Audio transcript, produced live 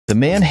The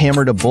man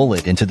hammered a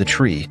bullet into the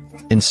tree,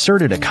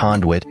 inserted a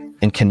conduit,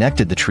 and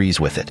connected the trees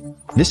with it.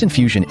 This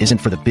infusion isn't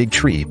for the big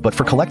tree, but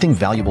for collecting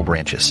valuable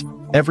branches.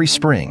 Every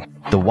spring,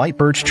 the white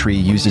birch tree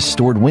uses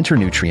stored winter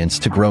nutrients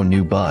to grow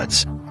new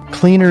buds.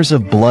 Cleaners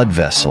of blood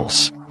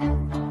vessels.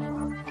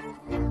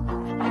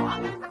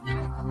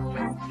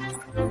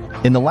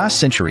 In the last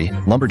century,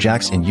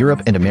 lumberjacks in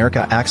Europe and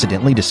America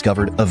accidentally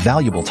discovered a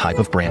valuable type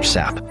of branch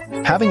sap.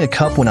 Having a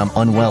cup when I'm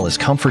unwell is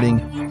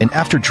comforting, and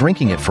after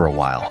drinking it for a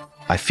while,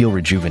 I feel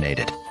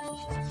rejuvenated.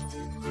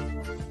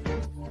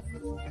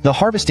 The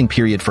harvesting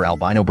period for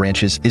albino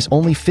branches is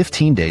only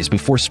 15 days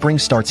before spring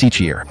starts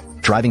each year,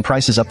 driving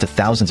prices up to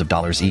thousands of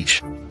dollars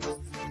each.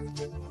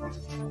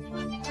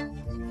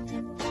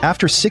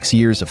 After 6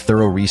 years of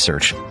thorough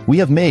research, we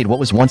have made what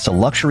was once a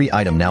luxury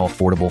item now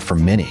affordable for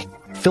many.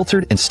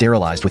 Filtered and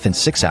sterilized within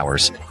 6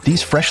 hours,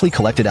 these freshly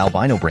collected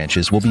albino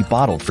branches will be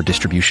bottled for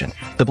distribution.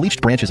 The bleached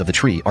branches of the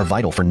tree are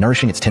vital for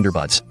nourishing its tender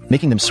buds,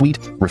 making them sweet,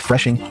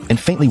 refreshing, and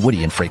faintly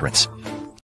woody in fragrance.